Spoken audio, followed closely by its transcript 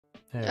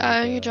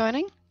You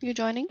joining? You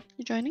joining?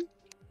 You joining?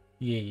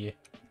 Yeah.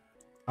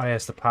 Oh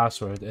yes, the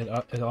password.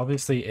 It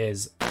obviously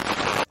is.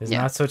 Isn't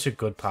that such a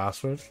good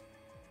password?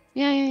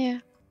 Yeah.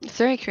 It's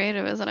very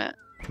creative, isn't it?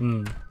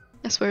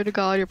 I swear to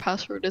God, your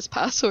password is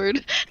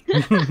password.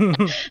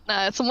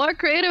 Nah, it's more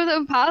creative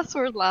than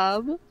password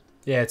lab.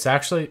 Yeah, it's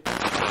actually,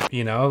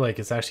 like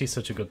it's actually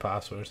such a good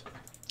password.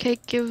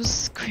 Cake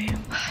gives cream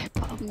pie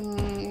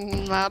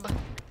lab.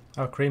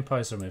 Oh, cream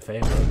pies are my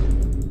favorite.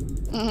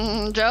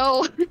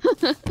 Joe.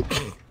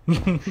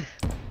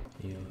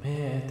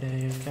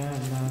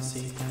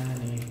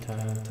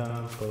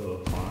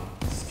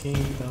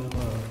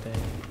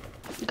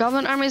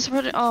 Government army is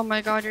supporting. Oh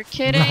my God, you're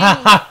kidding.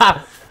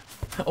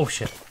 Oh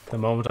shit. The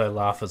moment I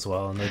laugh as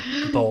well and the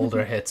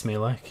boulder hits me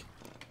like.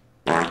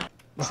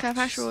 Sky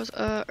Factor was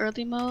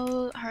early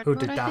mode, hard Who mode,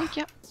 did I that? think,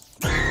 yep.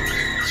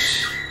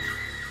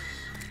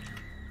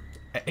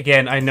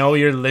 Again, I know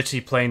you're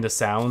literally playing the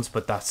sounds,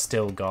 but that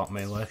still got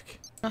me like.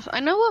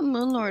 I know what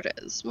Moonlord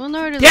is.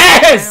 Moonlord is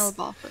Yes! like a final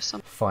boss or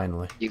something.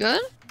 Finally. You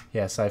good?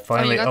 Yes, I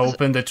finally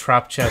opened the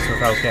trap chest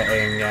without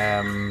getting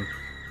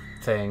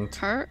thinged.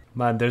 Hurt?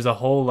 Man, there's a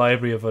whole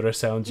library of other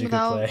sounds you can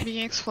play. Without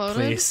being exploded?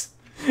 Please.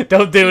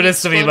 Don't do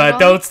this to me, man.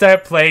 Don't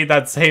start playing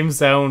that same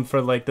sound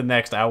for like the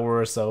next hour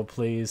or so,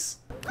 please.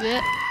 Yeah.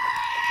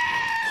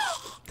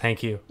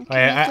 Thank you.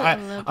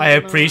 I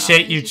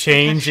appreciate you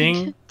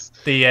changing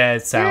the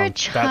sound.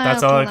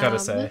 That's all I gotta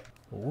say.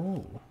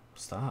 Ooh,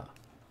 what's that?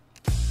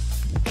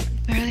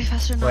 Barely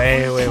faster than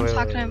Wait.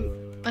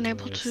 I'm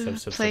unable to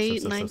play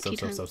 19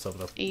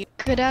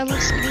 Good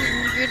Alex,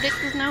 your dick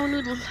is now a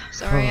noodle.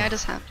 Sorry, I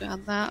just have to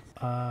add that.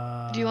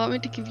 Do you want me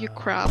to give you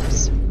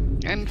crabs?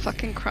 And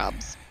fucking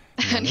crabs.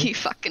 And he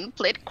fucking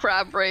played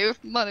crab rave,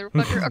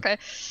 motherfucker. Okay.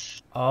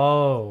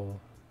 Oh.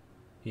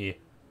 Yeah.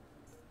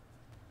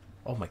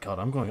 Oh my God,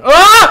 I'm going.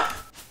 Ah!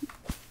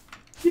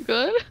 You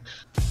good?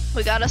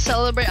 We gotta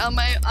celebrate I'm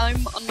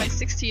on my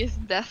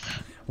 60th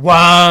death.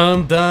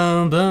 Wham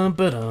dum bum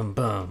ba dum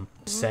bum.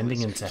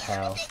 Sending into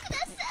hell.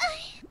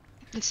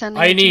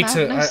 I need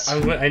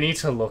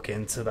to look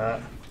into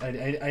that.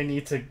 I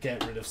need to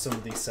get rid of some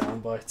of these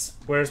sound bites.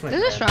 Where's my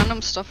There's just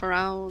random stuff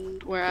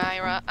around where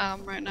I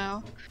am right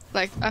now.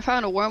 Like, I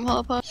found a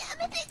wormhole pod.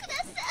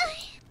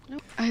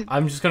 Nope,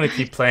 I'm just gonna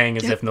keep playing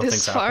as if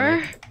nothing's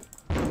happening.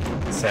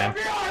 Same.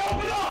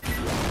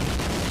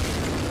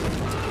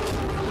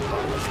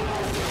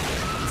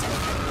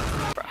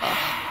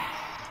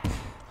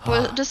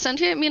 Well, does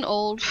sentient mean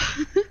old?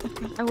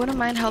 I wouldn't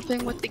mind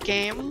helping with the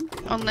game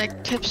on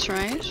like tips,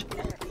 right?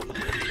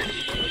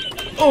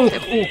 Oh!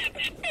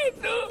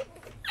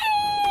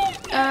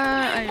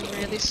 I'm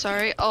really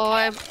sorry. Oh,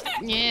 I'm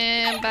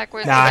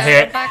backwards.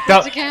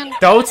 Backwards again.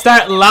 Don't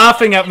start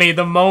laughing at me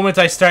the moment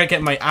I start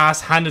getting my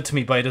ass handed to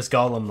me by this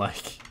golem,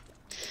 like.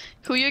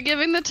 Who you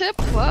giving the tip?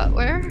 What?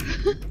 Where?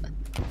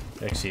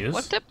 Excuse?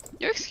 What tip?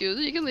 Your excuse.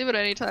 You can leave it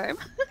any time.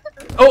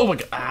 Oh my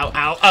God!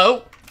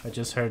 Ow! I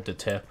just heard the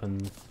tip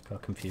and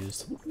got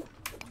confused.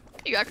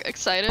 You got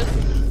excited?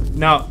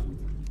 No.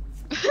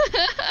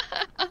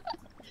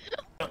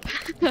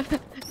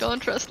 Don't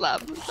trust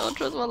Lab. Don't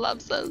trust what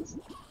Lab says.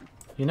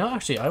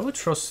 Actually, I would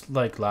trust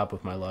like Lab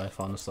with my life,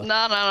 honestly.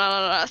 No,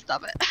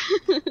 stop it.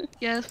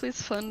 Yes,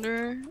 please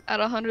Thunder. At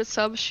 100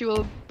 subs, she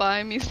will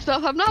buy me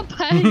stuff. I'm not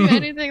buying you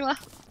anything, Lab.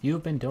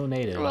 You've been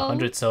donated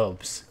 100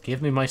 subs.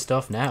 Give me my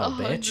stuff now,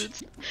 100.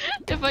 bitch.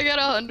 If I get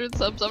 100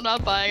 subs, I'm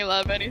not buying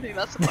Lab anything.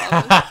 That's a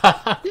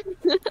promise.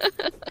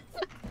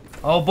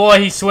 Oh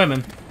boy, he's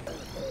swimming.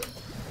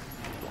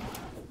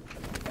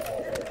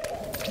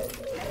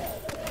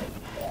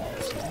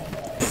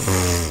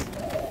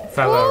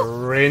 Fella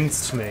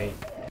rinsed me.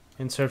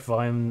 Insert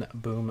volume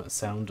boom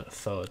sound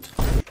thud.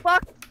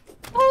 Fuck.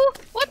 Oh,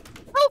 what?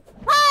 Oh,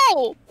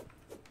 how?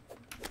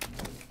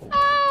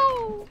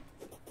 How?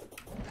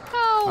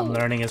 How? I'm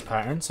learning his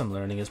patterns.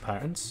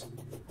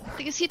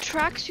 Because he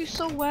tracks you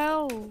so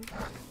well.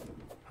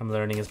 I'm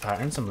learning his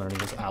patterns. Ow.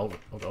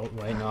 Oh,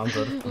 wait, no, I'm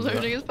good.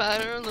 Learning his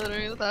pattern,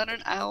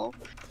 ow.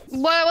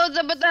 What was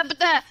it? But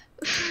that.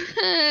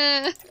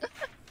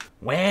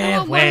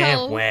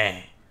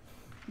 Where?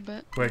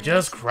 We're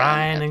just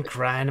crying and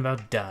crying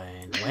about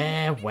dying.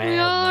 Where?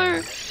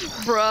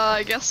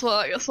 Bruh, guess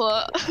what?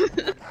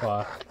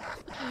 What?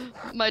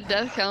 My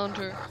death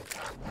counter.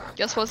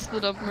 Guess what's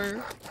the number?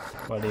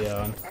 What are you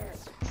on?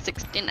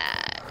 69.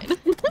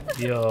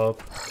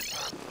 Yup.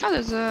 Oh,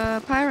 there's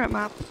a pirate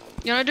map.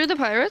 You wanna do the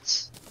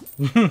pirates?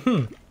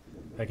 I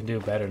can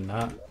do better than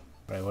that.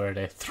 Right, where are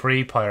they?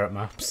 3 pirate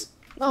maps.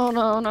 Oh,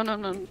 no.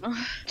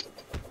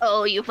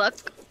 Oh, you fuck.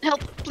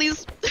 Help,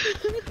 please.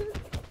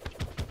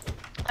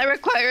 I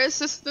require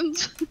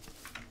assistance.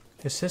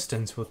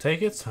 Assistance will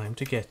take its time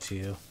to get to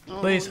you.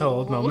 Please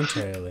hold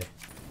momentarily.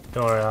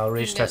 Don't worry, I'll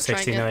reach that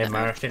 69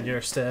 mark in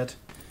your stead.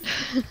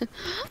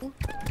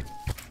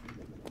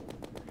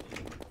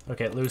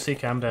 Okay, Lucy,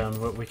 calm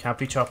down. We can't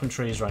be chopping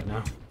trees right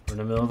now. We're in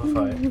the middle of a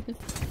fight.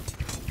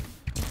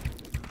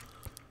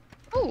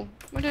 Oh,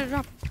 where did it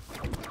drop?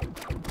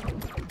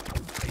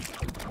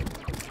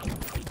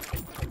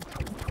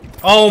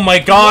 Oh my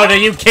God, are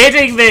you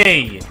kidding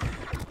me?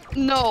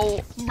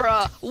 No,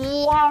 bruh.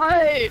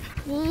 Why?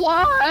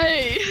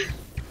 Why?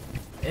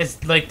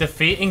 Is like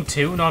defeating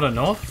 2 not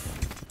enough?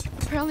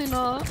 Apparently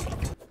not.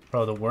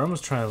 Bro, the worm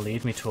was trying to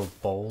lead me to a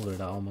boulder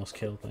that almost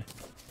killed me.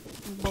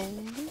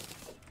 Boulder?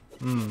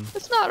 Hmm.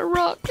 It's not a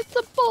rock, it's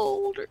a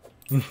boulder.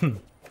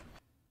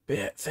 But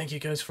yeah, thank you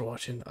guys for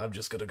watching. I'm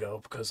just gonna go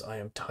because I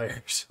am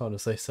tired,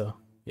 honestly, so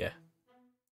yeah.